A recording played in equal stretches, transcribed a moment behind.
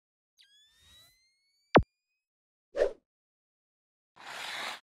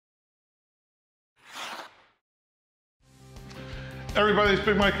Everybody, it's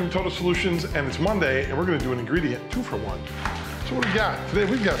Big Mike from Total Solutions, and it's Monday, and we're gonna do an ingredient 2-for-1. So what do we got? Today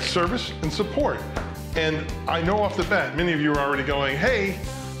we've got service and support. And I know off the bat, many of you are already going, hey,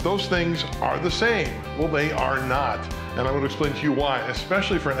 those things are the same. Well, they are not. And I'm gonna explain to you why,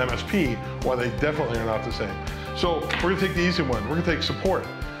 especially for an MSP, why they definitely are not the same. So we're gonna take the easy one. We're gonna take support.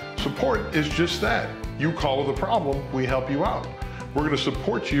 Support is just that. You call with a problem, we help you out. We're going to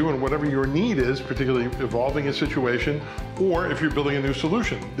support you in whatever your need is, particularly evolving a situation, or if you're building a new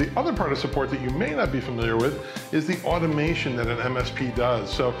solution. The other part of support that you may not be familiar with is the automation that an MSP does.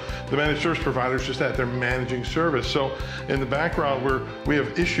 So the managed service provider is just that, they're managing service. So in the background where we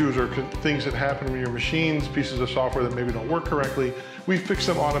have issues or things that happen with your machines, pieces of software that maybe don't work correctly, we fix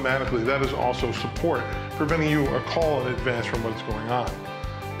them automatically. That is also support, preventing you a call in advance from what's going on.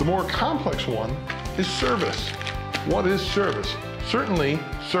 The more complex one is service. What is service? Certainly,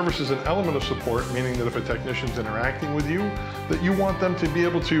 service is an element of support, meaning that if a technician's interacting with you, that you want them to be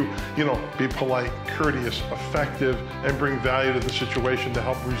able to, be polite, courteous, effective, and bring value to the situation to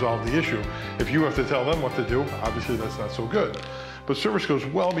help resolve the issue. If you have to tell them what to do, obviously that's not so good. But service goes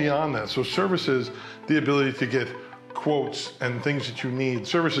well beyond that. So service is the ability to get quotes and things that you need.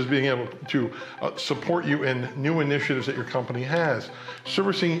 Service is being able to support you in new initiatives that your company has.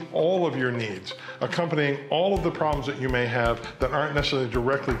 Servicing all of your needs, accompanying all of the problems that you may have that aren't necessarily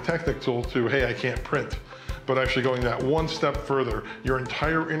directly technical to, hey, I can't print, but actually going that one step further. Your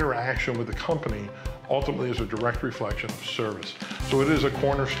entire interaction with the company ultimately is a direct reflection of service. So it is a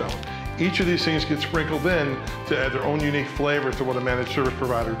cornerstone. Each of these things get sprinkled in to add their own unique flavor to what a managed service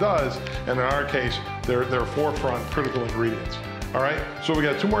provider does, and in our case, they're forefront critical ingredients. All right, so we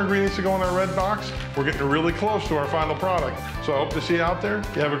got 2 more ingredients to go in our red box. We're getting really close to our final product. So I hope to see you out there.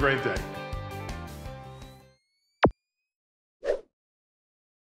 You have a great day.